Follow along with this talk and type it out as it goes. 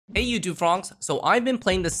Hey YouTube frogs, so I've been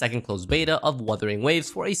playing the second closed beta of Wuthering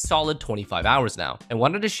Waves for a solid 25 hours now, and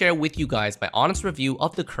wanted to share with you guys my honest review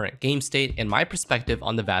of the current game state and my perspective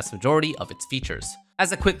on the vast majority of its features.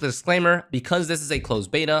 As a quick disclaimer, because this is a closed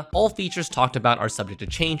beta, all features talked about are subject to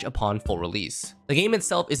change upon full release. The game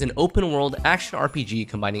itself is an open world action RPG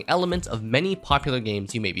combining elements of many popular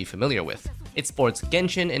games you may be familiar with. It sports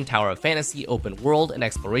Genshin and Tower of Fantasy open world and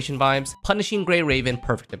exploration vibes, Punishing Grey Raven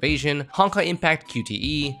Perfect Evasion, Honkai Impact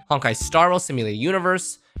QTE, Honkai Star Rail Simulated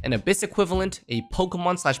Universe, an Abyss equivalent, a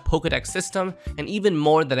Pokemon/Pokedex system, and even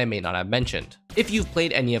more that I may not have mentioned. If you've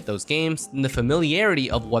played any of those games, then the familiarity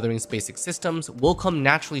of Wuthering's basic systems will come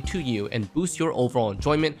naturally to you and boost your overall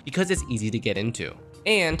enjoyment because it's easy to get into.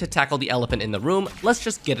 And to tackle the elephant in the room, let's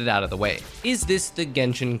just get it out of the way. Is this the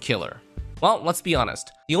Genshin killer? Well, let's be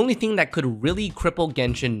honest, the only thing that could really cripple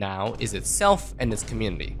Genshin now is itself and its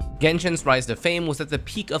community. Genshin's rise to fame was at the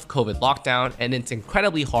peak of COVID lockdown, and it's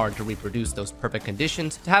incredibly hard to reproduce those perfect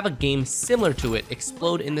conditions to have a game similar to it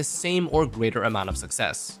explode in the same or greater amount of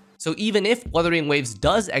success. So even if Wuthering Waves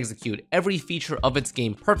does execute every feature of its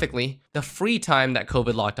game perfectly, the free time that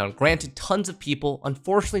COVID lockdown granted tons of people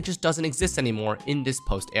unfortunately just doesn't exist anymore in this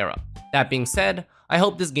post-era. That being said, I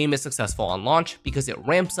hope this game is successful on launch because it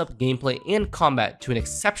ramps up gameplay and combat to an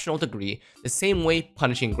exceptional degree the same way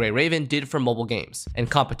Punishing Grey Raven did for mobile games, and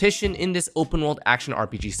competition in this open world action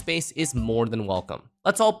RPG space is more than welcome.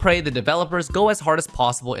 Let's all pray the developers go as hard as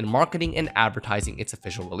possible in marketing and advertising its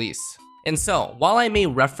official release. And so, while I may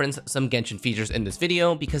reference some Genshin features in this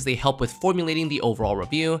video because they help with formulating the overall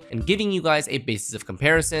review and giving you guys a basis of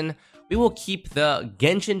comparison, we will keep the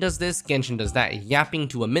Genshin does this, Genshin does that yapping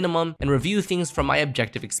to a minimum and review things from my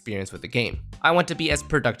objective experience with the game. I want to be as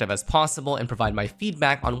productive as possible and provide my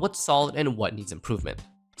feedback on what's solid and what needs improvement.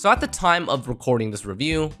 So at the time of recording this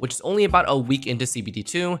review, which is only about a week into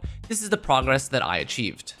CBT2, this is the progress that I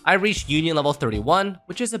achieved. I reached Union level 31,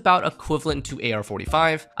 which is about equivalent to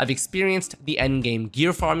AR45. I've experienced the endgame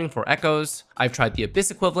gear farming for Echoes. I've tried the Abyss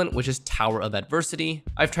equivalent, which is Tower of Adversity.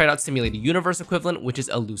 I've tried out Simulated Universe equivalent, which is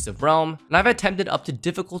Elusive Realm. And I've attempted up to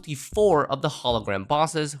difficulty 4 of the hologram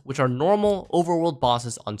bosses, which are normal overworld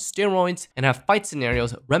bosses on steroids and have fight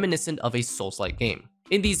scenarios reminiscent of a Souls-like game.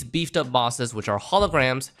 In these beefed up bosses, which are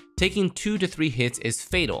holograms, taking 2 to 3 hits is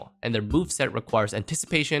fatal, and their moveset requires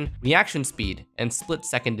anticipation, reaction speed, and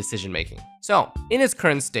split-second decision making. So, in its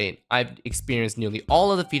current state, I've experienced nearly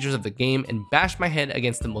all of the features of the game and bashed my head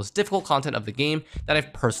against the most difficult content of the game that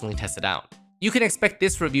I've personally tested out. You can expect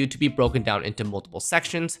this review to be broken down into multiple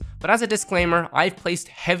sections, but as a disclaimer, I've placed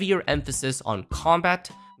heavier emphasis on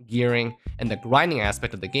combat, gearing, and the grinding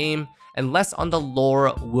aspect of the game, and less on the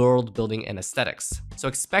lore, world building, and aesthetics. So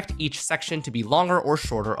expect each section to be longer or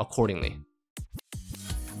shorter accordingly.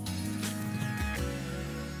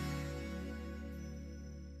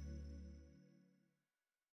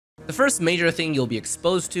 The first major thing you'll be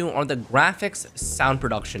exposed to are the graphics, sound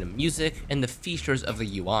production and music, and the features of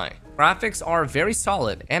the UI. Graphics are very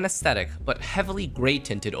solid and aesthetic, but heavily gray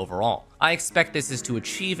tinted overall. I expect this is to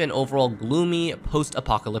achieve an overall gloomy,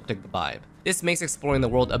 post-apocalyptic vibe. This makes exploring the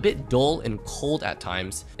world a bit dull and cold at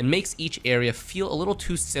times, and makes each area feel a little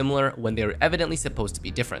too similar when they're evidently supposed to be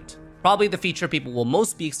different. Probably the feature people will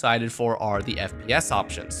most be excited for are the FPS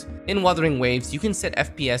options. In Wuthering Waves, you can set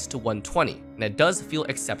FPS to 120, and it does feel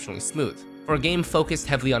exceptionally smooth. For a game focused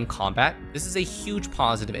heavily on combat, this is a huge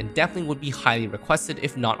positive and definitely would be highly requested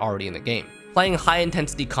if not already in the game. Playing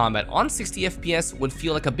high-intensity combat on 60 FPS would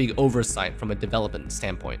feel like a big oversight from a development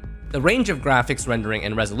standpoint. The range of graphics rendering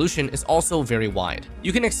and resolution is also very wide.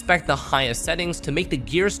 You can expect the highest settings to make the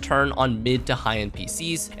gears turn on mid to high-end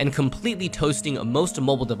PCs and completely toasting most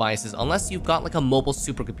mobile devices unless you've got like a mobile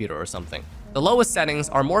supercomputer or something. The lowest settings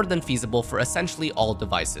are more than feasible for essentially all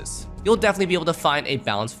devices. You'll definitely be able to find a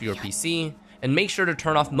balance for your PC, and make sure to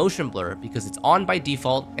turn off motion blur because it's on by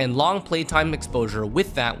default, and long playtime exposure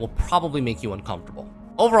with that will probably make you uncomfortable.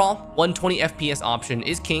 Overall, 120 FPS option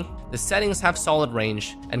is king. The settings have solid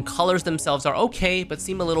range, and colors themselves are okay but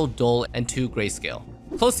seem a little dull and too grayscale.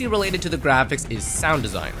 Closely related to the graphics is sound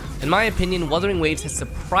design. In my opinion, Wuthering Waves has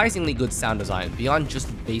surprisingly good sound design beyond just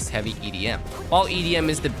bass-heavy EDM. While EDM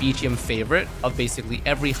is the BGM favorite of basically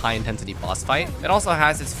every high-intensity boss fight, it also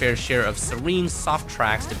has its fair share of serene, soft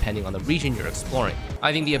tracks depending on the region you're exploring.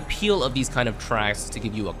 I think the appeal of these kind of tracks is to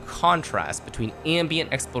give you a contrast between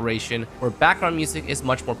ambient exploration, where background music is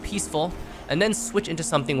much more peaceful, and then switch into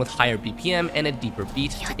something with higher BPM and a deeper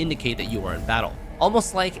beat to indicate that you are in battle.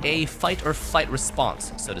 Almost like a fight or flight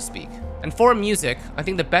response, so to speak. And for music, I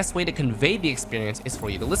think the best way to convey the experience is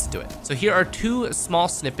for you to listen to it. So here are 2 small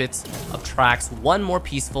snippets of tracks, one more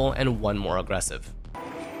peaceful and one more aggressive.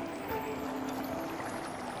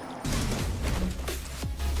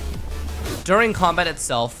 During combat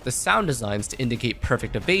itself, the sound designs to indicate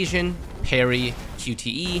perfect evasion, parry,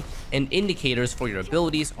 QTE, and indicators for your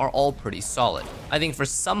abilities are all pretty solid. I think for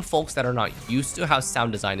some folks that are not used to how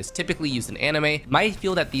sound design is typically used in anime, might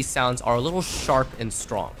feel that these sounds are a little sharp and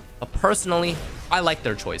strong. But personally, I like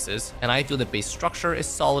their choices, and I feel the base structure is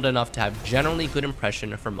solid enough to have generally good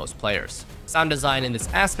impression for most players. Sound design in this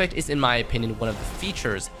aspect is, in my opinion, one of the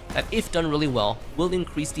features that, if done really well, will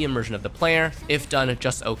increase the immersion of the player. If done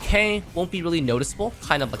just okay, won't be really noticeable,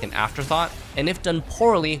 kind of like an afterthought, and if done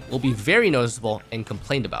poorly, will be very noticeable and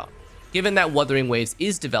complained about. Given that Wuthering Waves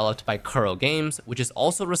is developed by Kuro Games, which is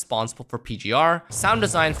also responsible for PGR, sound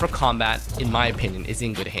design for combat, in my opinion, is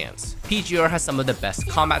in good hands. PGR has some of the best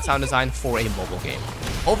combat sound design for a mobile game.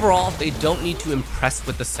 Overall, they don't need to impress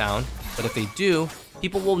with the sound, but if they do,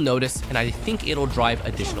 people will notice, and I think it'll drive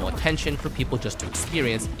additional attention for people just to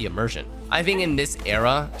experience the immersion. I think in this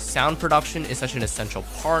era, sound production is such an essential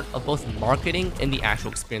part of both marketing and the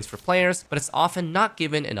actual experience for players, but it's often not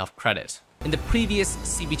given enough credit. In the previous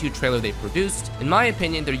CB2 trailer they produced, in my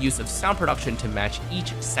opinion, their use of sound production to match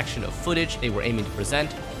each section of footage they were aiming to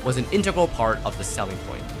present was an integral part of the selling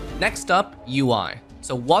point. Next up, UI.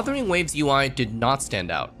 So Wuthering Waves UI did not stand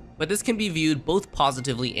out, but this can be viewed both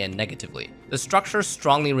positively and negatively. The structure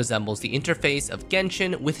strongly resembles the interface of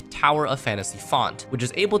Genshin with Tower of Fantasy font, which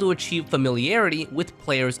is able to achieve familiarity with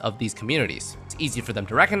players of these communities. It's easy for them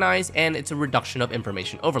to recognize, and it's a reduction of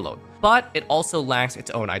information overload, but it also lacks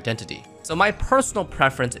its own identity. So my personal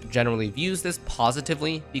preference generally views this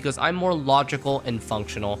positively because I'm more logical and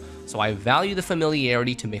functional, so I value the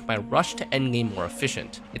familiarity to make my rush to endgame more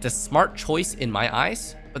efficient. It's a smart choice in my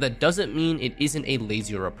eyes, but that doesn't mean it isn't a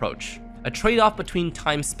lazier approach. A trade-off between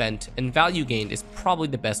time spent and value gained is probably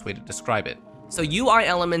the best way to describe it. So UI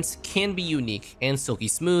elements can be unique and silky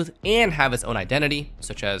smooth and have its own identity,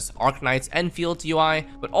 such as Arknight's Enfield's UI,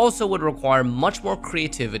 but also would require much more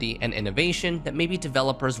creativity and innovation that maybe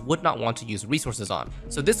developers would not want to use resources on.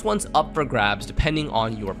 So this one's up for grabs depending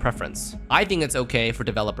on your preference. I think it's okay for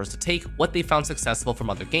developers to take what they found successful from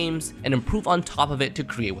other games and improve on top of it to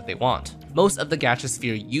create what they want. Most of the gacha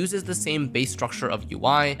sphere uses the same base structure of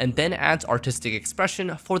UI and then adds artistic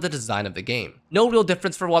expression for the design of the game. No real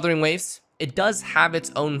difference for Wuthering Waves. It does have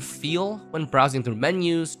its own feel when browsing through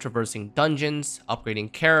menus, traversing dungeons,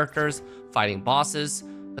 upgrading characters, fighting bosses,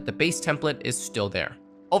 but the base template is still there.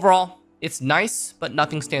 Overall, it's nice, but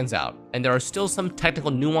nothing stands out, and there are still some technical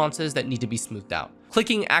nuances that need to be smoothed out.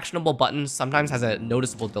 Clicking actionable buttons sometimes has a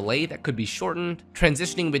noticeable delay that could be shortened,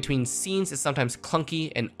 transitioning between scenes is sometimes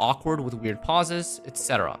clunky and awkward with weird pauses,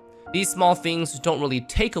 etc. These small things don't really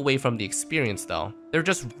take away from the experience though. They're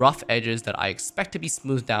just rough edges that I expect to be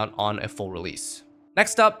smoothed out on a full release.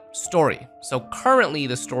 Next up, story. So currently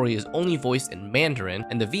the story is only voiced in Mandarin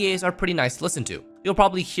and the VAs are pretty nice to listen to. You'll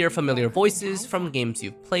probably hear familiar voices from games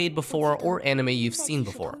you've played before or anime you've seen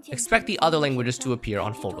before. Expect the other languages to appear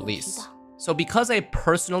on full release. So because I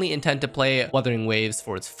personally intend to play Wuthering Waves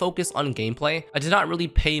for its focus on gameplay, I did not really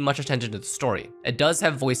pay much attention to the story. It does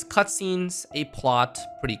have voice cutscenes, a plot,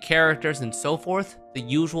 pretty characters, and so forth, the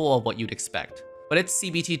usual of what you'd expect. But it's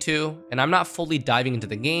CBT2, and I'm not fully diving into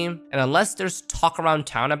the game, and unless there's talk around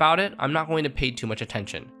town about it, I'm not going to pay too much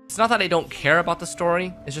attention. It's not that I don't care about the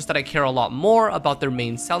story, it's just that I care a lot more about their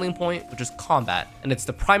main selling point, which is combat, and it's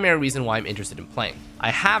the primary reason why I'm interested in playing.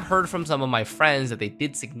 I have heard from some of my friends that they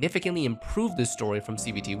did significantly improve this story from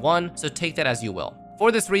CBT1, so take that as you will.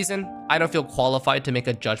 For this reason, I don't feel qualified to make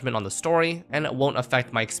a judgment on the story, and it won't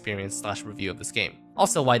affect my experience/review of this game.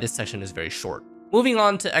 Also why this section is very short. Moving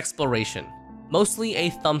on to exploration. Mostly a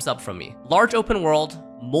thumbs up from me. Large open world,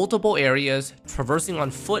 multiple areas, traversing on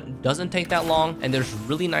foot doesn't take that long, and there's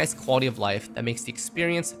really nice quality of life that makes the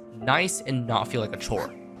experience nice and not feel like a chore.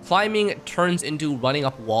 Climbing turns into running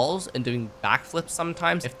up walls and doing backflips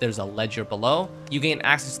sometimes if there's a ledge below. You gain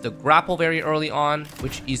access to the grapple very early on,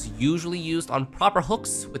 which is usually used on proper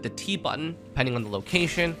hooks with the T button, depending on the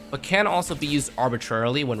location, but can also be used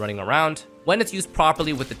arbitrarily when running around. When it's used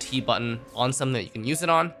properly with the T button on something that you can use it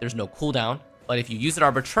on, there's no cooldown. But if you use it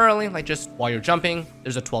arbitrarily, like just while you're jumping,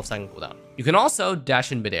 there's a 12-second cooldown. You can also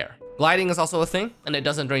dash in midair. Gliding is also a thing, and it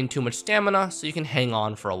doesn't drain too much stamina, so you can hang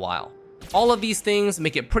on for a while. All of these things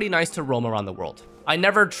make it pretty nice to roam around the world. I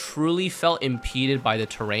never truly felt impeded by the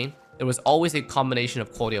terrain. There was always a combination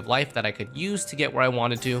of quality of life that I could use to get where I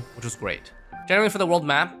wanted to, which was great. Generally for the world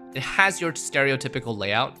map, it has your stereotypical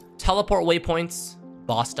layout. Teleport waypoints,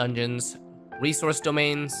 boss dungeons, resource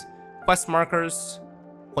domains, quest markers,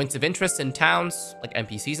 points of interest in towns, like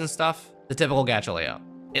NPCs and stuff, the typical gacha layout.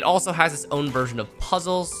 It also has its own version of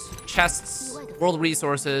puzzles, chests, world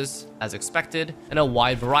resources, as expected, and a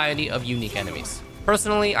wide variety of unique enemies.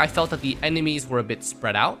 Personally, I felt that the enemies were a bit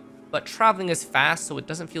spread out, but traveling is fast, so it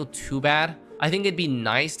doesn't feel too bad. I think it'd be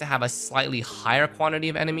nice to have a slightly higher quantity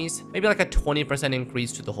of enemies, maybe like a 20%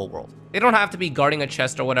 increase to the whole world. They don't have to be guarding a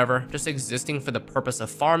chest or whatever, just existing for the purpose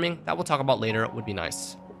of farming, that we'll talk about later, would be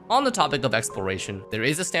nice. On the topic of exploration, there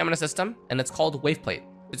is a stamina system, and it's called Wave Plate.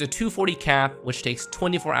 There's a 240 cap, which takes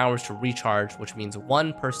 24 hours to recharge, which means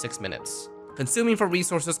 1 per 6 minutes. Consuming for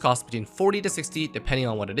resources costs between 40 to 60 depending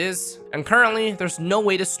on what it is, and currently there's no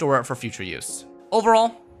way to store it for future use.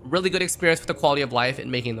 Overall, really good experience with the quality of life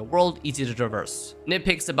and making the world easy to traverse.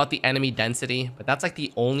 Nitpicks about the enemy density, but that's like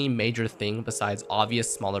the only major thing besides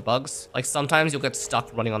obvious smaller bugs. Like sometimes you'll get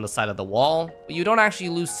stuck running on the side of the wall, but you don't actually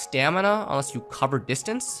lose stamina unless you cover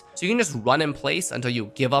distance. So you can just run in place until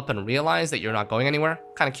you give up and realize that you're not going anywhere.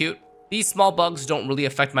 Kind of cute. These small bugs don't really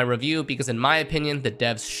affect my review because in my opinion, the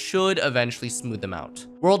devs should eventually smooth them out.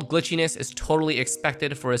 World glitchiness is totally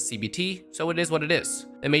expected for a CBT, so it is what it is.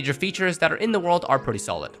 The major features that are in the world are pretty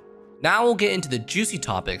solid. Now we'll get into the juicy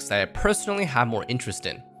topics that I personally have more interest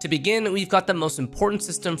in. To begin, we've got the most important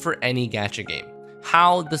system for any gacha game,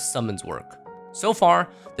 how the summons work. So far,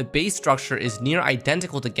 the base structure is near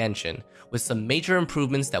identical to Genshin, with some major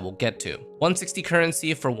improvements that we'll get to. 160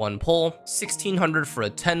 currency for 1 pull, 1600 for a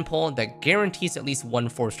 10 pull that guarantees at least 1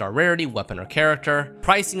 4-star rarity weapon or character.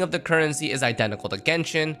 Pricing of the currency is identical to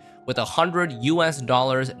Genshin, with $100 US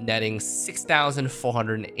netting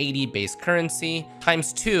 6,480 base currency,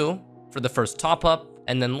 times 2 for the first top up,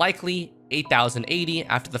 and then likely 8,080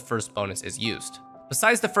 after the first bonus is used.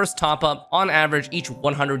 Besides the first top up, on average each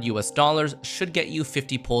 $100 US should get you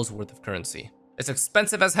 50 pulls worth of currency. It's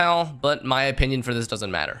expensive as hell, but my opinion for this doesn't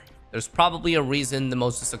matter. There's probably a reason the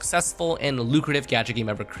most successful and lucrative gacha game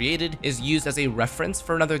ever created is used as a reference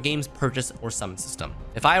for another game's purchase or summon system.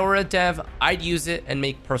 If I were a dev, I'd use it and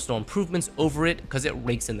make personal improvements over it because it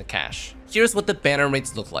rakes in the cash. Here's what the banner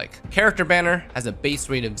rates look like. Character banner has a base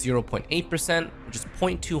rate of 0.8%, which is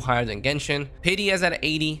 0.2 higher than Genshin. Pity is at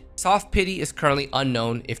 80. Soft pity is currently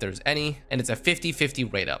unknown if there's any, and it's a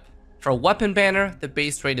 50-50 rate up. For a weapon banner, the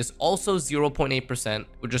base rate is also 0.8%,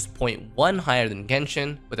 which is 0.1 higher than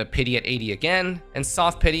Genshin, with a pity at 80 again, and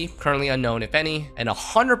soft pity, currently unknown if any, and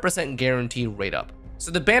 100% guaranteed rate up. So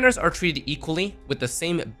the banners are treated equally with the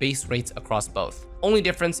same base rates across both. Only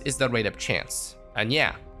difference is the rate up chance. And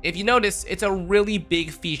yeah, if you notice, it's a really big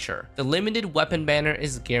feature. The limited weapon banner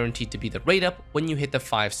is guaranteed to be the rate up when you hit the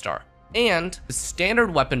 5-star. And the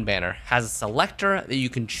standard weapon banner has a selector that you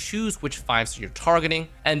can choose which 5-star you're targeting,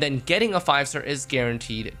 and then getting a 5-star is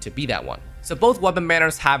guaranteed to be that one. So both weapon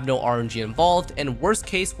banners have no RNG involved, and worst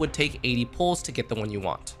case would take 80 pulls to get the one you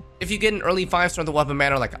want. If you get an early 5-star on the weapon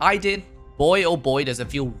banner like I did, boy oh boy does it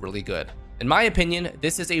feel really good. In my opinion,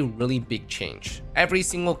 this is a really big change. Every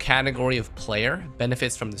single category of player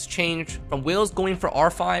benefits from this change, from whales going for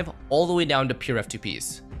R5 all the way down to pure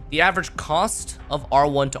F2Ps. The average cost of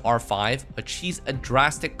R1 to R5 achieves a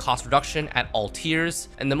drastic cost reduction at all tiers,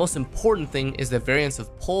 and the most important thing is the variance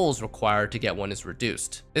of pulls required to get one is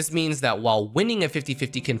reduced. This means that while winning a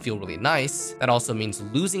 50-50 can feel really nice, that also means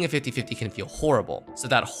losing a 50-50 can feel horrible. So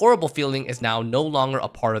that horrible feeling is now no longer a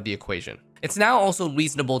part of the equation. It's now also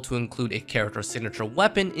reasonable to include a character signature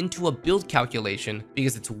weapon into a build calculation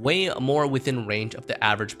because it's way more within range of the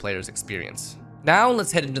average player's experience. Now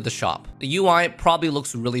let's head into the shop. The UI probably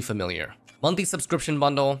looks really familiar. Monthly subscription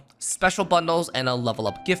bundle, special bundles, and a level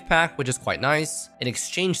up gift pack, which is quite nice, an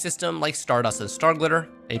exchange system like Stardust and Starglitter,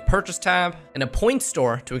 a purchase tab, and a point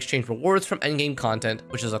store to exchange rewards from endgame content,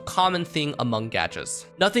 which is a common thing among gachas.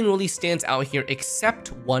 Nothing really stands out here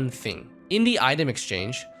except one thing. In the item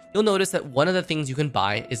exchange, you'll notice that one of the things you can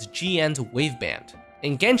buy is GN's Waveband.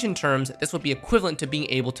 In Genshin terms, this would be equivalent to being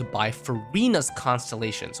able to buy Furina's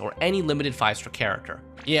constellations or any limited 5-star character.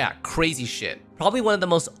 Yeah, crazy shit. Probably one of the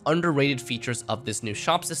most underrated features of this new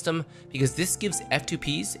shop system because this gives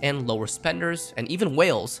F2Ps and lower spenders and even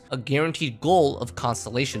whales a guaranteed goal of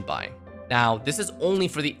constellation buying. Now, this is only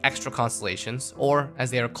for the extra constellations, or as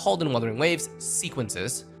they are called in Wuthering Waves,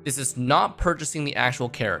 sequences. This is not purchasing the actual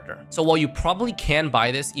character. So while you probably can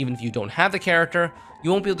buy this even if you don't have the character, you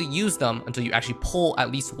won't be able to use them until you actually pull at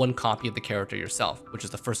least one copy of the character yourself, which is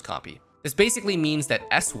the first copy. This basically means that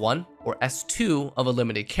S1 or S2 of a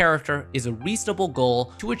limited character is a reasonable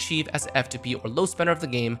goal to achieve as F2P or low spender of the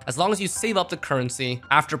game as long as you save up the currency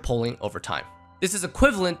after pulling over time. This is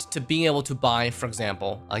equivalent to being able to buy, for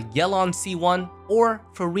example, a Yelan C1 or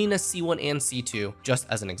Furina C1 and C2, just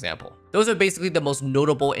as an example. Those are basically the most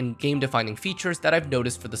notable and game-defining features that I've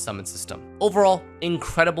noticed for the summon system. Overall,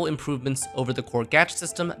 incredible improvements over the core gacha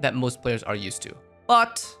system that most players are used to.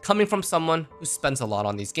 But coming from someone who spends a lot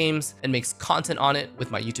on these games and makes content on it with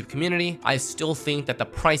my YouTube community, I still think that the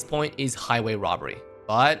price point is highway robbery.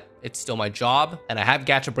 But it's still my job, and I have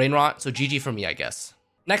gacha brain rot, so GG for me, I guess.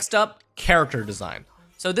 Next up, character design.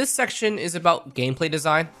 So this section is about gameplay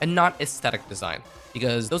design and not aesthetic design,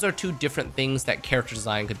 because those are two different things that character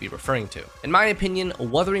design could be referring to. In my opinion,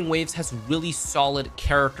 Wuthering Waves has really solid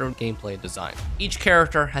character gameplay design. Each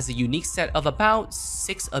character has a unique set of about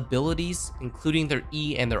 6 abilities, including their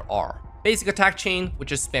E and their R. Basic attack chain,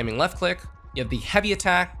 which is spamming left click. You have the heavy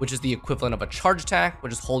attack, which is the equivalent of a charge attack,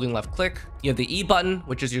 which is holding left click. You have the E button,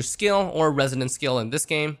 which is your skill or resonance skill in this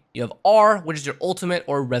game. You have R, which is your ultimate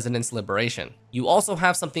or resonance liberation. You also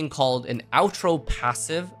have something called an outro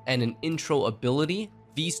passive and an intro ability.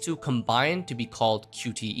 These two combine to be called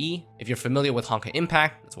QTE. If you're familiar with Honka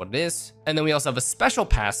Impact, that's what it is. And then we also have a special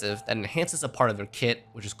passive that enhances a part of their kit,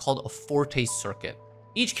 which is called a Forte Circuit.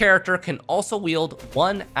 Each character can also wield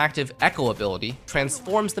one active Echo ability,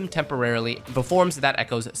 transforms them temporarily, and performs that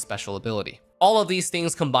Echo's special ability. All of these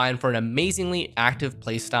things combine for an amazingly active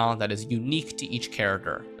playstyle that is unique to each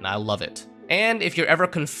character, and I love it. And if you're ever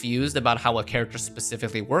confused about how a character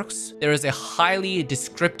specifically works, there is a highly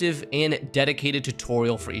descriptive and dedicated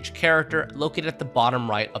tutorial for each character located at the bottom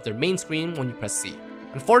right of their main screen when you press C.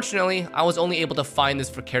 Unfortunately, I was only able to find this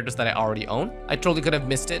for characters that I already own. I totally could have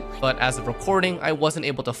missed it, but as of recording, I wasn't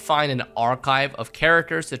able to find an archive of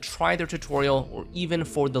characters to try their tutorial or even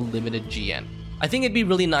for the limited GN. I think it'd be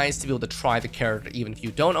really nice to be able to try the character even if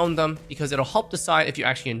you don't own them, because it'll help decide if you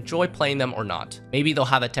actually enjoy playing them or not. Maybe they'll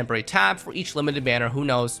have a temporary tab for each limited banner, who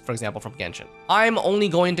knows, for example from Genshin. I'm only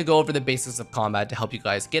going to go over the basics of combat to help you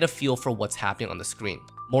guys get a feel for what's happening on the screen.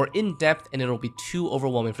 More in depth and it'll be too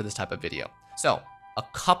overwhelming for this type of video. So, a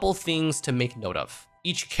couple things to make note of.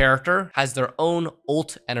 Each character has their own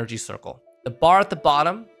ult energy circle. The bar at the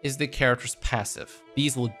bottom is the character's passive.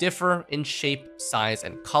 These will differ in shape, size,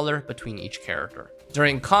 and color between each character.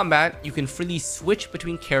 During combat, you can freely switch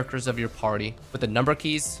between characters of your party with the number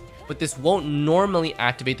keys, but this won't normally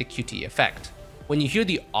activate the QTE effect. When you hear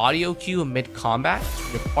the audio cue mid-combat,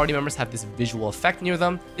 your party members have this visual effect near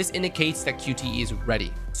them. This indicates that QTE is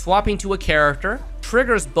ready. Swapping to a character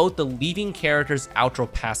triggers both the leaving character's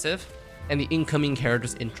outro passive and the incoming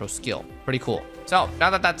character's intro skill. Pretty cool. So now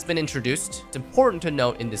that that's been introduced, it's important to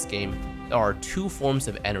note in this game, there are 2 forms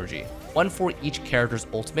of energy. One for each character's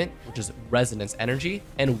ultimate, which is resonance energy,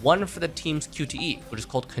 and one for the team's QTE, which is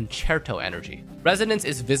called concerto energy. Resonance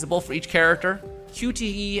is visible for each character.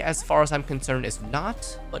 QTE, as far as I'm concerned, is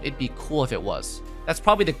not, but it'd be cool if it was. That's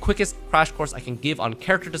probably the quickest crash course I can give on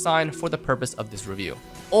character design for the purpose of this review.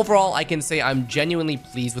 Overall, I can say I'm genuinely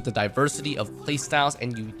pleased with the diversity of playstyles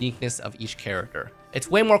and uniqueness of each character.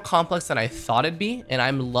 It's way more complex than I thought it'd be, and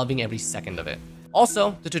I'm loving every second of it.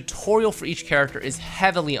 Also, the tutorial for each character is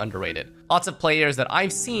heavily underrated. Lots of players that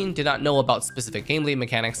I've seen did not know about specific gameplay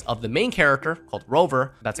mechanics of the main character, called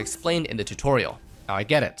Rover, that's explained in the tutorial. Now I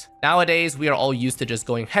get it. Nowadays, we are all used to just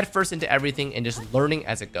going headfirst into everything and just learning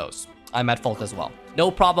as it goes. I'm at fault as well.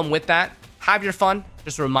 No problem with that. Have your fun.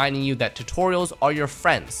 Just reminding you that tutorials are your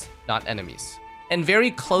friends, not enemies. And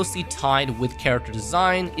very closely tied with character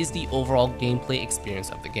design is the overall gameplay experience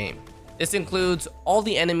of the game. This includes all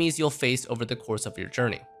the enemies you'll face over the course of your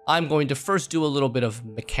journey. I'm going to first do a little bit of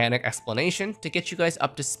mechanic explanation to get you guys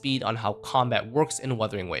up to speed on how combat works in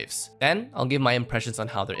Wuthering Waves. Then, I'll give my impressions on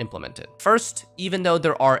how they're implemented. First, even though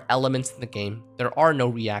there are elements in the game, there are no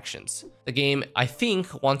reactions. The game, I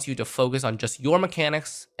think, wants you to focus on just your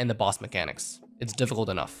mechanics and the boss mechanics. It's difficult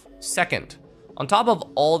enough. Second, on top of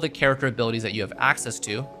all the character abilities that you have access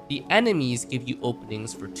to, the enemies give you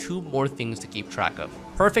openings for 2 more things to keep track of: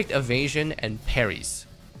 perfect evasion and parries.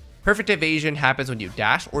 Perfect evasion happens when you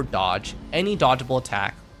dash or dodge any dodgeable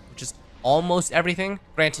attack, which is almost everything,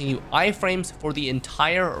 granting you iframes for the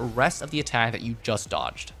entire rest of the attack that you just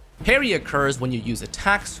dodged. Parry occurs when you use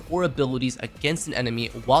attacks or abilities against an enemy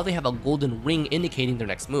while they have a golden ring indicating their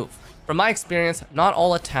next move. From my experience, not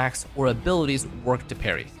all attacks or abilities work to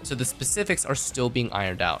parry, so the specifics are still being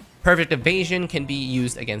ironed out. Perfect evasion can be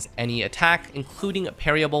used against any attack, including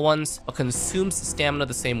parryable ones, but consumes stamina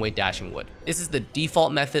the same way dashing would. This is the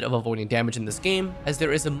default method of avoiding damage in this game, as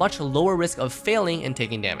there is a much lower risk of failing and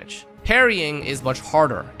taking damage. Parrying is much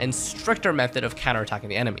harder and stricter method of counterattacking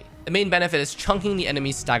the enemy. The main benefit is chunking the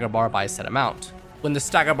enemy's stagger bar by a set amount. When the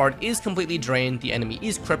stagger bar is completely drained, the enemy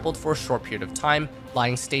is crippled for a short period of time,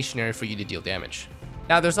 lying stationary for you to deal damage.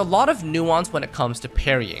 Now, there's a lot of nuance when it comes to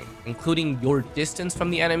parrying, including your distance from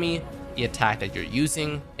the enemy, the attack that you're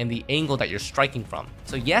using, and the angle that you're striking from.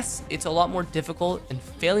 So yes, it's a lot more difficult, and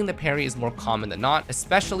failing the parry is more common than not,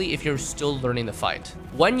 especially if you're still learning the fight.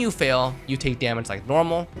 When you fail, you take damage like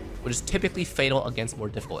normal, which is typically fatal against more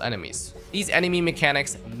difficult enemies. These enemy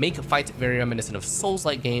mechanics make fights very reminiscent of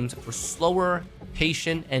Souls-like games where slower,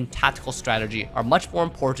 patient, and tactical strategy are much more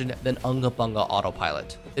important than Unga Bunga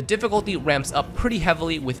autopilot. The difficulty ramps up pretty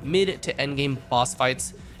heavily with mid to endgame boss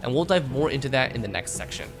fights, and we'll dive more into that in the next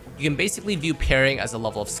section. You can basically view parrying as a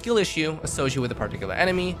level of skill issue associated with a particular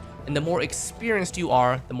enemy, and the more experienced you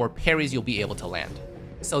are, the more parries you'll be able to land.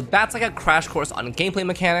 So that's like a crash course on gameplay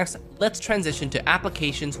mechanics. Let's transition to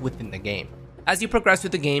applications within the game. As you progress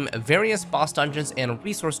through the game, various boss dungeons and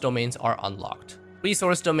resource domains are unlocked.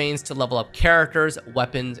 Resource domains to level up characters,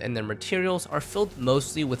 weapons, and their materials are filled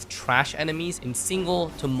mostly with trash enemies in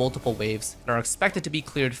single to multiple waves and are expected to be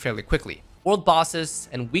cleared fairly quickly. World bosses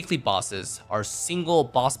and weekly bosses are single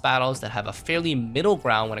boss battles that have a fairly middle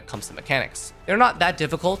ground when it comes to mechanics. They're not that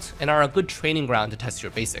difficult and are a good training ground to test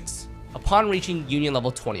your basics. Upon reaching Union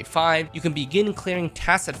level 25, you can begin clearing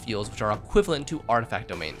tacit fields, which are equivalent to artifact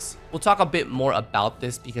domains. We'll talk a bit more about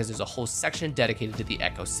this because there's a whole section dedicated to the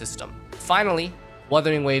ecosystem. Finally,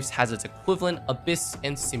 Wuthering Waves has its equivalent Abyss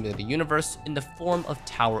and Simulated Universe in the form of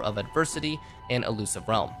Tower of Adversity and Elusive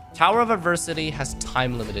Realm. Tower of Adversity has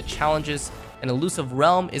time-limited challenges, and Elusive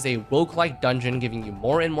Realm is a roguelike dungeon giving you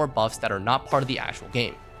more and more buffs that are not part of the actual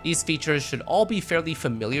game. These features should all be fairly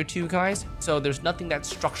familiar to you guys, so there's nothing that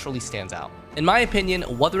structurally stands out. In my opinion,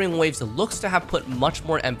 Wuthering Waves looks to have put much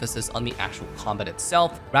more emphasis on the actual combat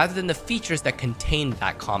itself, rather than the features that contain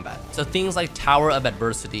that combat. So things like Tower of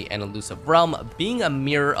Adversity and Elusive Realm being a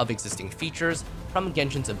mirror of existing features from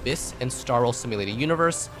Genshin's Abyss and Star Rail Simulated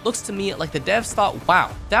Universe looks to me like the devs thought, wow,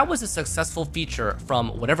 that was a successful feature from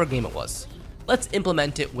whatever game it was. Let's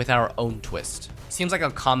implement it with our own twist. Seems like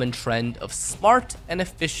a common trend of smart and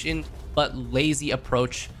efficient but lazy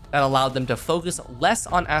approach that allowed them to focus less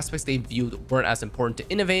on aspects they viewed weren't as important to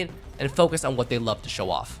innovate and focus on what they love to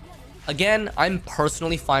show off. Again, I'm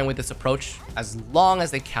personally fine with this approach as long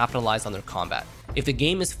as they capitalize on their combat. If the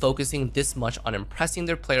game is focusing this much on impressing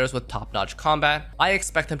their players with top-notch combat, I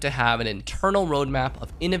expect them to have an internal roadmap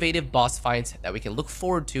of innovative boss fights that we can look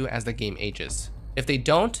forward to as the game ages. If they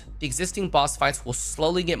don't, the existing boss fights will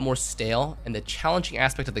slowly get more stale and the challenging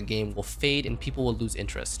aspect of the game will fade and people will lose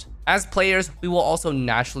interest. As players, we will also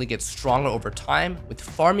naturally get stronger over time with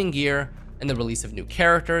farming gear and the release of new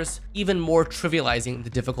characters, even more trivializing the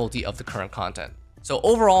difficulty of the current content. So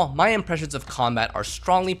overall, my impressions of combat are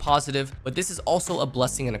strongly positive, but this is also a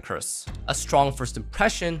blessing and a curse. A strong first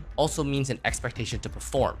impression also means an expectation to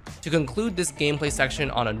perform. To conclude this gameplay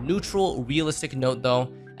section on a neutral, realistic note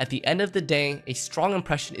though, at the end of the day, a strong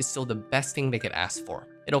impression is still the best thing they could ask for.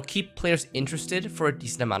 It'll keep players interested for a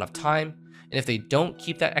decent amount of time, and if they don't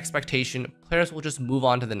keep that expectation, players will just move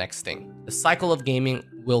on to the next thing. The cycle of gaming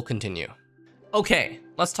will continue. Okay,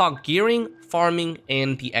 let's talk gearing, farming,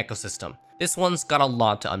 and the ecosystem. This one's got a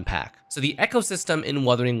lot to unpack. So the ecosystem in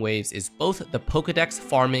Wuthering Waves is both the Pokedex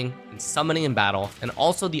farming and summoning in battle, and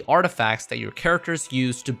also the artifacts that your characters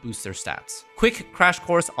use to boost their stats. Quick crash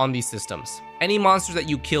course on these systems. Any monster that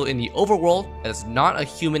you kill in the overworld that is not a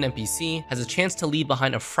human NPC has a chance to leave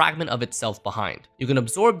behind a fragment of itself behind. You can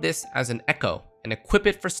absorb this as an echo and equip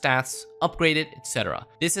it for stats, upgrade it, etc.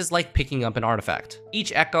 This is like picking up an artifact.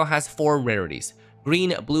 Each echo has 4 rarities: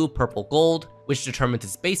 green, blue, purple, gold, which determines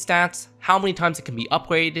its base stats, how many times it can be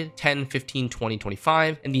upgraded, 10, 15, 20,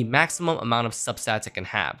 25, and the maximum amount of substats it can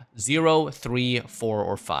have, 0, 3, 4,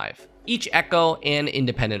 or 5. Each echo and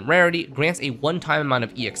independent rarity grants a one-time amount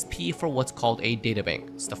of EXP for what's called a databank.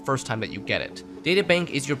 It's the first time that you get it. Databank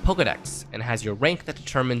is your Pokedex and has your rank that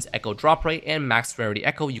determines echo drop rate and max rarity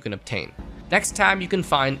echo you can obtain. Next tab you can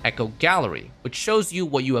find Echo Gallery, which shows you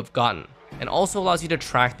what you have gotten, and also allows you to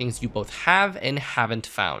track things you both have and haven't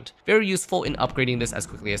found. Very useful in upgrading this as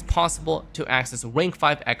quickly as possible to access rank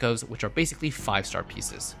 5 echoes, which are basically 5-star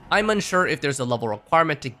pieces. I'm unsure if there's a level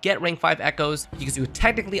requirement to get rank 5 echoes, because you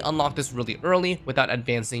technically unlock this really early without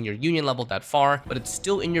advancing your union level that far, but it's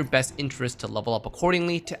still in your best interest to level up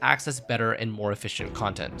accordingly to access better and more efficient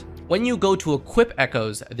content. When you go to equip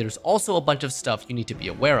echoes, there's also a bunch of stuff you need to be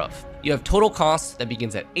aware of. You have total cost that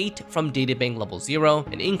begins at 8 from databank level 0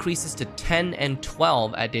 and increases to 10 and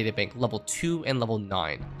 12 at databank level 2 and level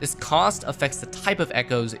 9. This cost affects the type of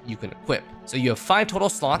echoes you can equip. So you have 5 total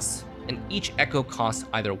slots, and each echo costs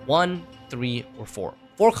either 1, 3, or 4.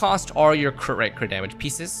 4 cost are your crit rate, crit damage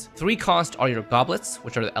pieces. 3 cost are your goblets,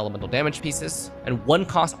 which are the elemental damage pieces. And 1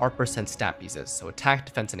 cost are percent stat pieces, so attack,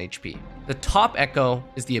 defense, and HP. The top echo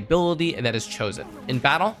is the ability that is chosen. In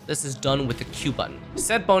battle, this is done with the Q button.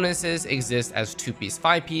 Set bonuses exist as 2-piece,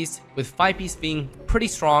 5-piece, with 5-piece being pretty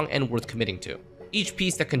strong and worth committing to. Each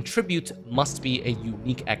piece that contributes must be a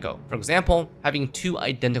unique echo. For example, having 2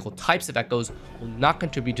 identical types of echoes will not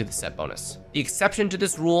contribute to the set bonus. The exception to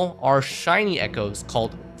this rule are shiny echoes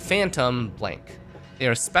called Phantom Blank. They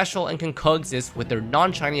are special and can coexist with their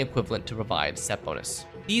non-shiny equivalent to provide set bonus.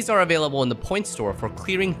 These are available in the point store for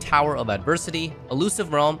clearing Tower of Adversity,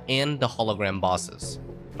 Elusive Realm, and the hologram bosses.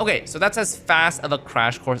 Okay, so that's as fast of a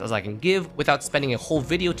crash course as I can give without spending a whole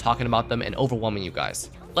video talking about them and overwhelming you guys.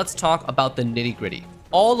 Let's talk about the nitty-gritty.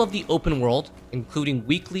 All of the open world, including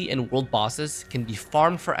weekly and world bosses, can be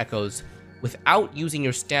farmed for echoes without using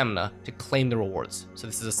your stamina to claim the rewards. So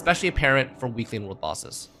this is especially apparent for weekly and world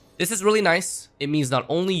bosses. This is really nice. It means not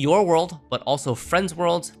only your world, but also friends'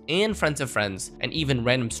 worlds and friends of friends, and even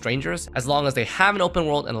random strangers, as long as they have an open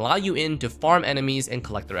world and allow you in to farm enemies and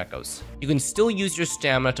collect their echoes. You can still use your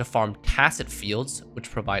stamina to farm tacit fields, which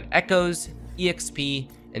provide echoes, EXP,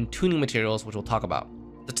 and tuning materials, which we'll talk about.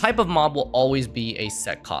 The type of mob will always be a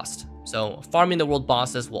set cost. So farming the world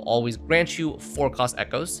bosses will always grant you 4 cost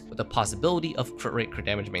echoes with the possibility of crit rate, crit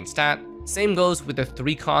damage main stat. Same goes with the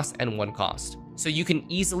 3 cost and 1 cost. So you can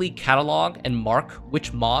easily catalog and mark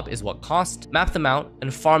which mob is what cost, map them out,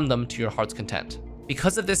 and farm them to your heart's content.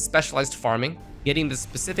 Because of this specialized farming, getting the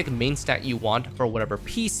specific main stat you want for whatever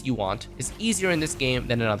piece you want is easier in this game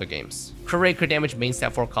than in other games. Crit rate, crit damage main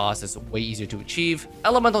stat 4 cost is way easier to achieve.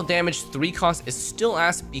 Elemental damage 3 cost is still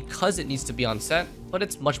asked because it needs to be on set, but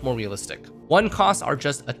it's much more realistic. 1 costs are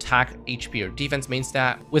just attack, HP, or defense main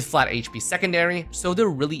stat with flat HP secondary, so they're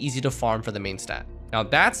really easy to farm for the main stat. Now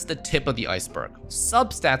that's the tip of the iceberg.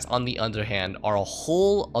 Substats, on the other hand, are a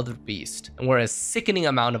whole other beast, and where a sickening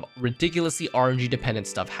amount of ridiculously RNG dependent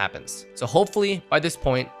stuff happens. So hopefully by this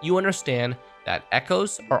point you understand that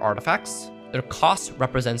echoes are artifacts, their cost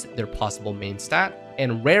represents their possible main stat,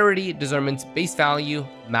 and rarity determines base value,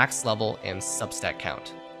 max level, and substat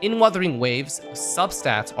count. In Wuthering Waves,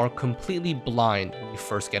 substats are completely blind when you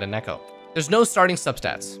first get an echo. There's no starting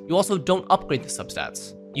substats. You also don't upgrade the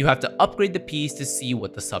substats. You have to upgrade the piece to see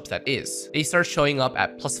what the substat is. They start showing up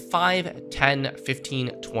at +5, 10, 15,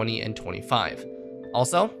 20, and 25.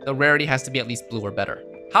 Also, the rarity has to be at least blue or better.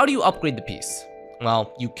 How do you upgrade the piece?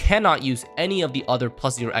 Well, you cannot use any of the other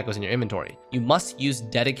 +0 echoes in your inventory. You must use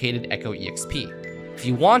dedicated echo EXP. If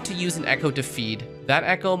you want to use an echo to feed, that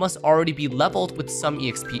echo must already be leveled with some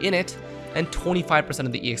EXP in it, and 25%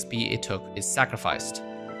 of the EXP it took is sacrificed.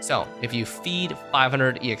 So, if you feed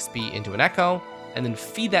 500 EXP into an echo, and then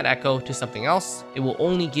feed that echo to something else, it will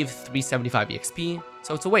only give 375 EXP,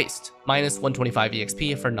 so it's a waste, minus 125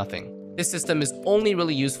 EXP for nothing. This system is only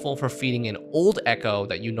really useful for feeding an old echo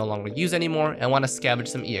that you no longer use anymore and want to scavenge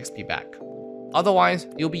some EXP back. Otherwise,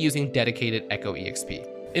 you'll be using dedicated echo EXP.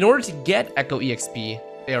 In order to get echo EXP,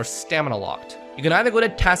 they are stamina locked. You can either go to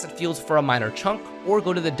tacit fields for a minor chunk, or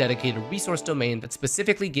go to the dedicated resource domain that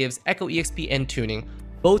specifically gives echo EXP and tuning,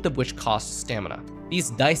 both of which cost stamina.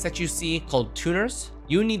 These dice that you see, called tuners,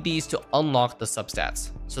 you need these to unlock the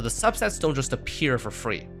substats. So the substats don't just appear for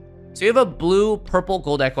free. So you have a blue, purple,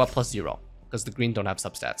 gold echo at +0, because the green don't have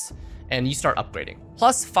substats, and you start upgrading.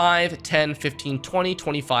 +5, 10, 15, 20,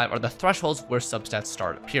 25 are the thresholds where substats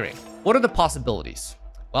start appearing. What are the possibilities?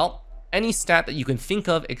 Well, any stat that you can think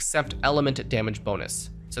of except element damage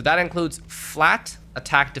bonus. So that includes flat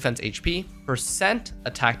attack defense HP, percent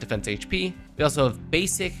attack defense HP. We also have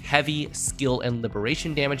basic, heavy, skill, and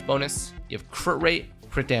liberation damage bonus. You have crit rate,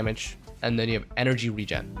 crit damage, and then you have energy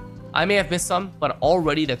regen. I may have missed some, but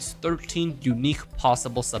already that's 13 unique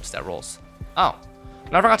possible substat rolls. Oh,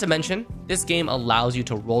 and I forgot to mention, this game allows you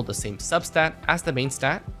to roll the same substat as the main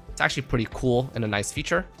stat. It's actually pretty cool and a nice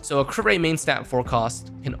feature. So a crit rate main stat 4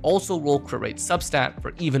 cost can also roll crit rate substat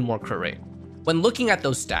for even more crit rate. When looking at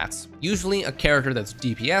those stats, usually a character that's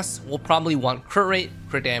DPS will probably want crit rate,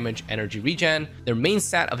 crit damage, energy regen, their main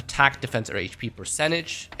stat of attack, defense, or HP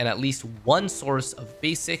percentage, and at least one source of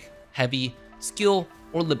basic, heavy, skill,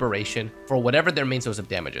 or liberation for whatever their main source of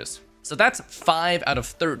damage is. So that's 5 out of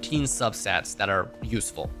 13 substats that are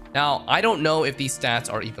useful. Now, I don't know if these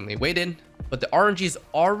stats are evenly weighted, but the RNG is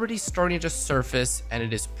already starting to surface and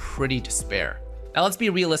it is pretty to spare. Now let's be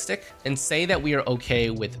realistic and say that we are okay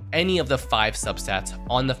with any of the 5 substats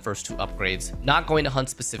on the first 2 upgrades, not going to hunt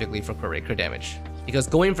specifically for crit rate, crit damage. Because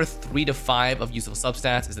going for 3 to 5 of useful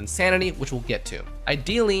substats is insanity, which we'll get to.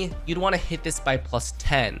 Ideally, you'd want to hit this by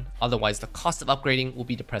 +10, otherwise the cost of upgrading will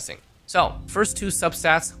be depressing. So first two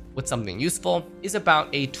substats with something useful is about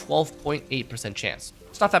a 12.8% chance.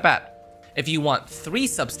 It's not that bad. If you want 3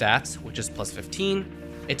 substats, which is plus 15,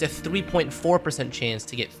 it's a 3.4% chance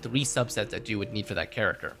to get 3 substats that you would need for that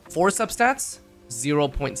character. 4 substats,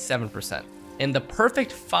 0.7%. And the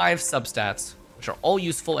perfect 5 substats, which are all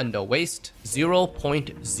useful and no waste,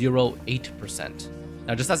 0.08%.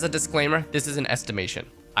 Now, just as a disclaimer, this is an estimation.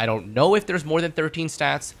 I don't know if there's more than 13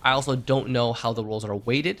 stats. I also don't know how the rolls are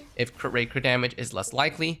weighted, if crit rate, crit damage is less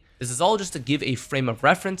likely. This is all just to give a frame of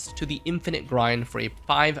reference to the infinite grind for a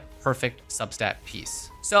 5 perfect substat piece.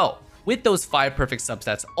 So, with those 5 perfect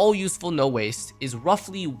substats, all useful, no waste, is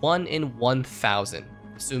roughly 1 in 1,000,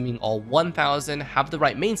 assuming all 1,000 have the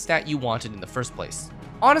right main stat you wanted in the first place.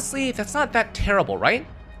 Honestly, that's not that terrible, right?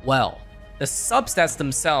 Well, the substats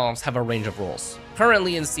themselves have a range of rolls.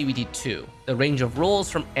 Currently in CBT2, the range of rolls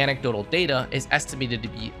from anecdotal data is estimated to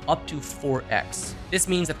be up to 4x. This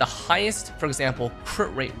means that the highest, for example,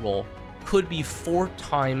 crit rate roll could be 4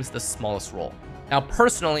 times the smallest roll. Now,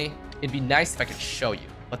 personally, it'd be nice if I could show you,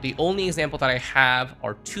 but the only example that I have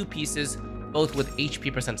are 2 pieces, both with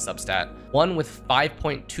HP percent substat, one with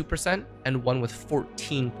 5.2% and one with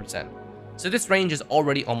 14%. So this range is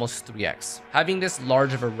already almost 3x. Having this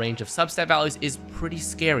large of a range of substat values is pretty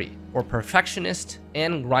scary. For perfectionist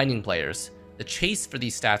and grinding players, the chase for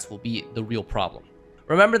these stats will be the real problem.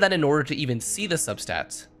 Remember that in order to even see the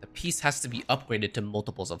substats, the piece has to be upgraded to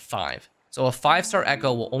multiples of 5. So a 5-star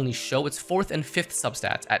Echo will only show its 4th and 5th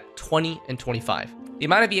substats at 20 and 25. The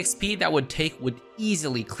amount of EXP that would take would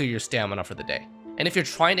easily clear your stamina for the day. And if you're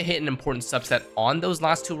trying to hit an important subset on those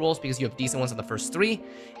last 2 rolls because you have decent ones on the first 3,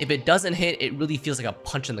 if it doesn't hit, it really feels like a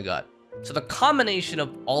punch in the gut. So the combination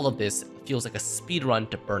of all of this feels like a speed run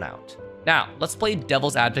to burnout. Now, let's play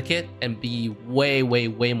devil's advocate and be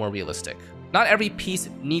way more realistic. Not every piece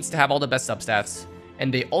needs to have all the best substats,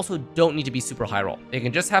 and they also don't need to be super high roll. They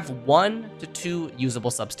can just have 1 to 2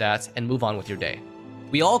 usable substats and move on with your day.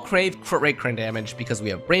 We all crave crit rate, crit damage because we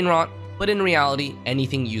have brain rot, but in reality,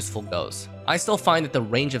 anything useful goes. I still find that the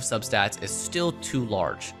range of substats is still too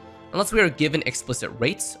large. Unless we are given explicit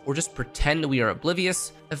rates or just pretend we are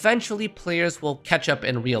oblivious, eventually players will catch up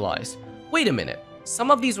and realize, wait a minute,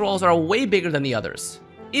 some of these rolls are way bigger than the others.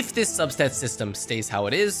 If this substat system stays how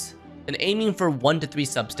it is, then aiming for 1 to 3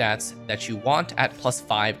 substats that you want at plus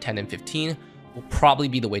 5, 10, and 15 will probably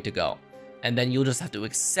be the way to go. And then you'll just have to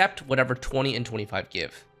accept whatever 20 and 25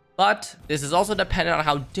 give. But this is also dependent on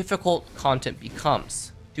how difficult content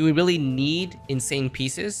becomes. Do we really need insane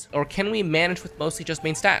pieces, or can we manage with mostly just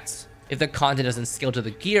main stats? If the content doesn't scale to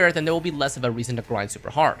the gear, then there will be less of a reason to grind super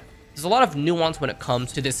hard. There's a lot of nuance when it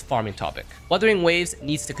comes to this farming topic. Wuthering Waves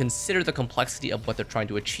needs to consider the complexity of what they're trying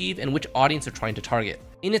to achieve and which audience they're trying to target.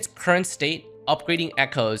 In its current state, upgrading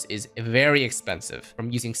echoes is very expensive,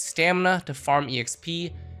 from using stamina to farm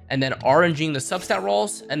EXP, and then RNGing the substat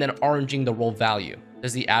rolls, and then RNGing the roll value.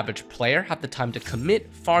 Does the average player have the time to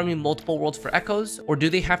commit farming multiple worlds for echoes, or do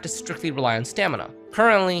they have to strictly rely on stamina?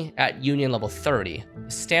 Currently, at Union level 30,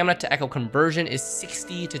 the stamina to echo conversion is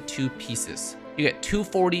 60 to 2 pieces. You get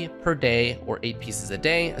 240 per day or 8 pieces a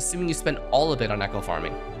day, assuming you spend all of it on echo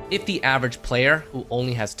farming. If the average player who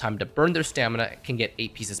only has time to burn their stamina can get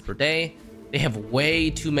 8 pieces per day, they have way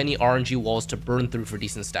too many RNG walls to burn through for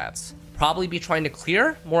decent stats. Probably be trying to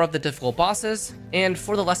clear more of the difficult bosses, and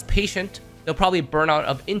for the less patient, they'll probably burn out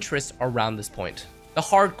of interest around this point. The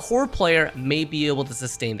hardcore player may be able to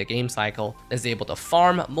sustain the game cycle, is able to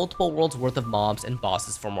farm multiple worlds worth of mobs and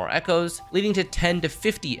bosses for more echoes, leading to 10 to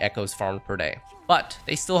 50 echoes farmed per day. But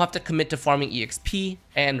they still have to commit to farming EXP,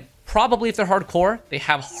 and probably if they're hardcore, they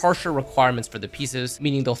have harsher requirements for the pieces,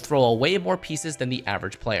 meaning they'll throw away more pieces than the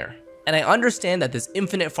average player. And I understand that this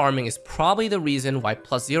infinite farming is probably the reason why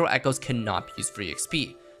 +0 echoes cannot be used for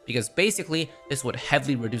EXP, because basically this would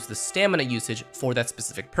heavily reduce the stamina usage for that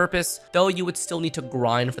specific purpose, though you would still need to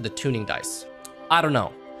grind for the tuning dice. I don't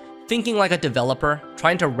know. Thinking like a developer,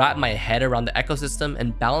 trying to wrap my head around the ecosystem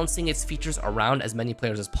and balancing its features around as many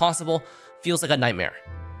players as possible feels like a nightmare.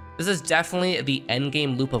 This is definitely the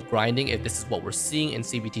endgame loop of grinding if this is what we're seeing in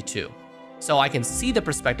CBT2. So I can see the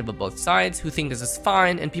perspective of both sides who think this is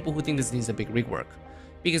fine and people who think this needs a big rework.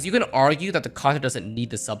 Because you can argue that the content doesn't need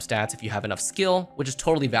the substats if you have enough skill, which is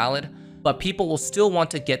totally valid, but people will still want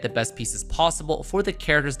to get the best pieces possible for the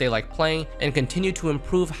characters they like playing and continue to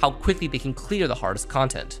improve how quickly they can clear the hardest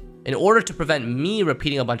content. In order to prevent me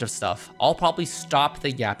repeating a bunch of stuff, I'll probably stop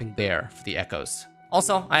the yapping there for the echoes.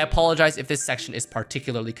 Also, I apologize if this section is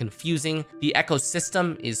particularly confusing. The echo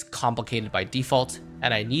system is complicated by default,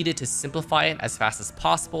 and I needed to simplify it as fast as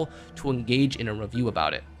possible to engage in a review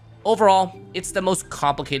about it. Overall, it's the most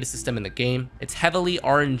complicated system in the game. It's heavily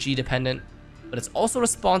RNG dependent, but it's also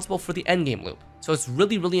responsible for the endgame loop. So it's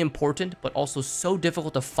really important, but also so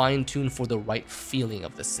difficult to fine-tune for the right feeling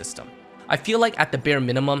of this system. I feel like at the bare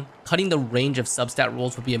minimum, cutting the range of substat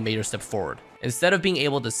rolls would be a major step forward. Instead of being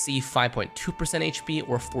able to see 5.2% HP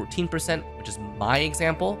or 14%, which is my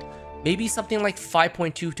example, maybe something like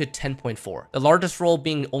 5.2 to 10.4. The largest roll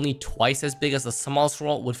being only twice as big as the smallest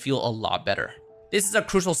roll would feel a lot better. This is a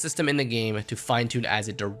crucial system in the game to fine-tune as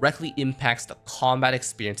it directly impacts the combat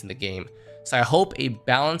experience in the game. So I hope a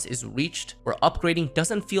balance is reached where upgrading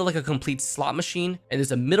doesn't feel like a complete slot machine and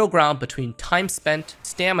there's a middle ground between time spent,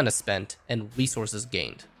 stamina spent, and resources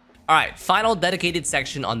gained. Alright, final dedicated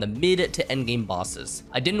section on the mid to endgame bosses.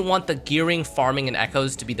 I didn't want the gearing, farming, and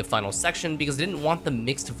echoes to be the final section because I didn't want the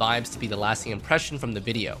mixed vibes to be the lasting impression from the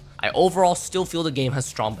video. I overall still feel the game has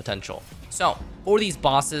strong potential. So, for these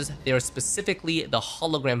bosses, they are specifically the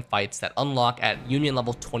hologram fights that unlock at Union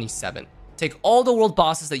level 27. Take all the world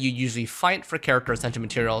bosses that you usually fight for character ascension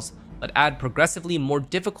materials, but add progressively more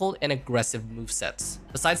difficult and aggressive movesets.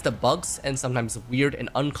 Besides the bugs and sometimes weird and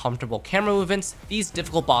uncomfortable camera movements, these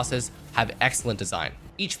difficult bosses have excellent design.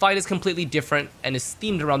 Each fight is completely different and is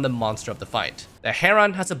themed around the monster of the fight. The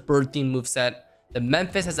Heron has a bird-themed moveset, the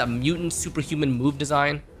Memphis has a mutant superhuman move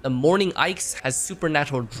design, the Morning Ikes has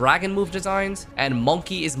supernatural dragon move designs, and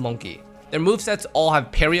Monkey is Monkey. Their movesets all have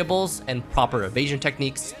parryables and proper evasion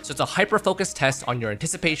techniques, so it's a hyper-focused test on your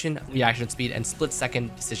anticipation, reaction speed, and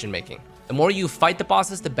split-second decision-making. The more you fight the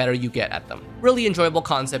bosses, the better you get at them. Really enjoyable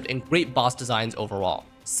concept and great boss designs overall.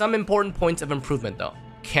 Some important points of improvement though.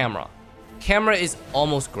 Camera. Camera is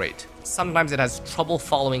almost great. Sometimes it has trouble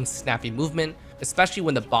following snappy movement, especially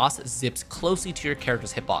when the boss zips closely to your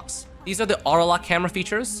character's hitbox. These are the auto-lock camera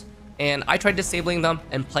features, and I tried disabling them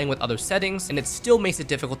and playing with other settings, and it still makes it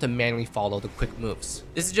difficult to manually follow the quick moves.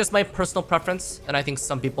 This is just my personal preference, and I think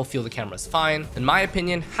some people feel the camera is fine. In my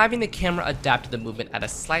opinion, having the camera adapt to the movement at a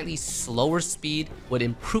slightly slower speed would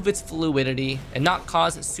improve its fluidity and not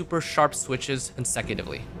cause super sharp switches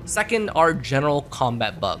consecutively. Second are general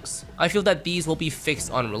combat bugs. I feel that these will be fixed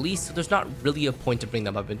on release, so there's not really a point to bring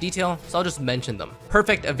them up in detail, so I'll just mention them.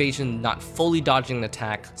 Perfect evasion, not fully dodging an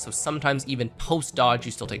attack, so sometimes even post-dodge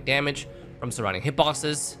you still take damage from surrounding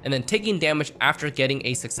hitboxes, and then taking damage after getting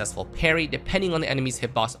a successful parry depending on the enemy's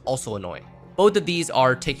hitbox, also annoying. Both of these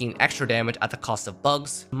are taking extra damage at the cost of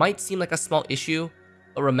bugs. Might seem like a small issue,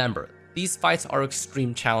 but remember, these fights are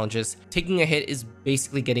extreme challenges. Taking a hit is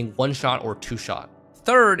basically getting one shot or two shot.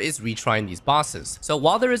 Third is retrying these bosses. So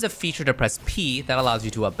while there is a feature to press P that allows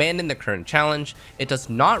you to abandon the current challenge, it does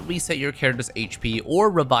not reset your character's HP or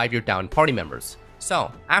revive your downed party members.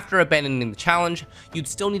 So, after abandoning the challenge, you'd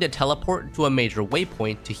still need to teleport to a major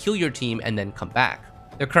waypoint to heal your team and then come back.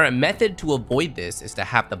 The current method to avoid this is to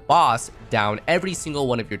have the boss down every single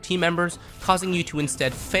one of your team members, causing you to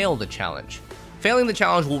instead fail the challenge. Failing the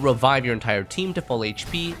challenge will revive your entire team to full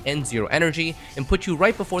HP and 0 energy and put you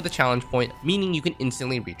right before the challenge point, meaning you can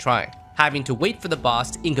instantly retry. Having to wait for the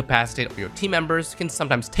boss to incapacitate your team members can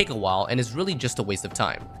sometimes take a while and is really just a waste of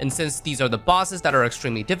time. And since these are the bosses that are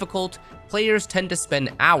extremely difficult, players tend to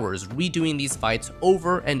spend hours redoing these fights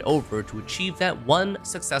over and over to achieve that one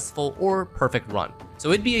successful or perfect run. So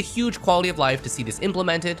it'd be a huge quality of life to see this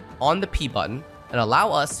implemented on the P button and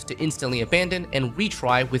allow us to instantly abandon and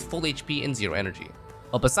retry with full HP and 0 energy.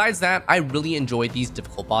 But besides that, I really enjoyed these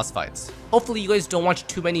difficult boss fights. Hopefully you guys don't watch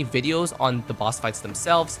too many videos on the boss fights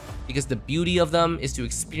themselves, because the beauty of them is to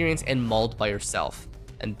experience and mull by yourself.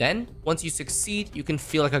 And then, once you succeed, you can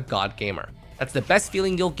feel like a god gamer. That's the best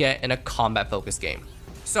feeling you'll get in a combat-focused game.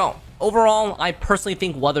 So, overall, I personally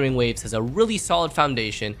think Wuthering Waves has a really solid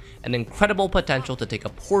foundation and incredible potential to take a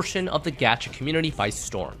portion of the gacha community by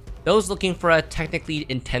storm. Those looking for a technically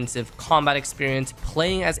intensive combat experience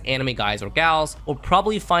playing as anime guys or gals will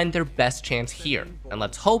probably find their best chance here, and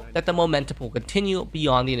let's hope that the momentum will continue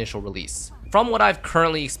beyond the initial release. From what I've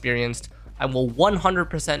currently experienced, I will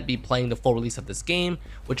 100% be playing the full release of this game,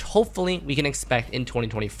 which hopefully we can expect in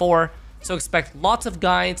 2024, so expect lots of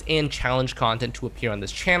guides and challenge content to appear on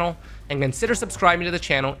this channel, and consider subscribing to the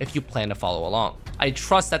channel if you plan to follow along. I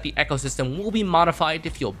trust that the ecosystem will be modified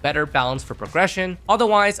to feel better balanced for progression.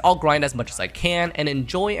 Otherwise, I'll grind as much as I can and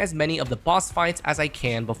enjoy as many of the boss fights as I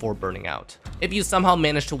can before burning out. If you somehow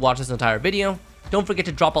managed to watch this entire video, don't forget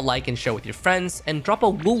to drop a like and share with your friends, and drop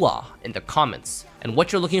a wuwa in the comments and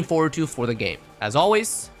what you're looking forward to for the game. As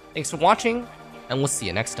always, thanks for watching, and we'll see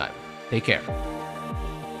you next time. Take care.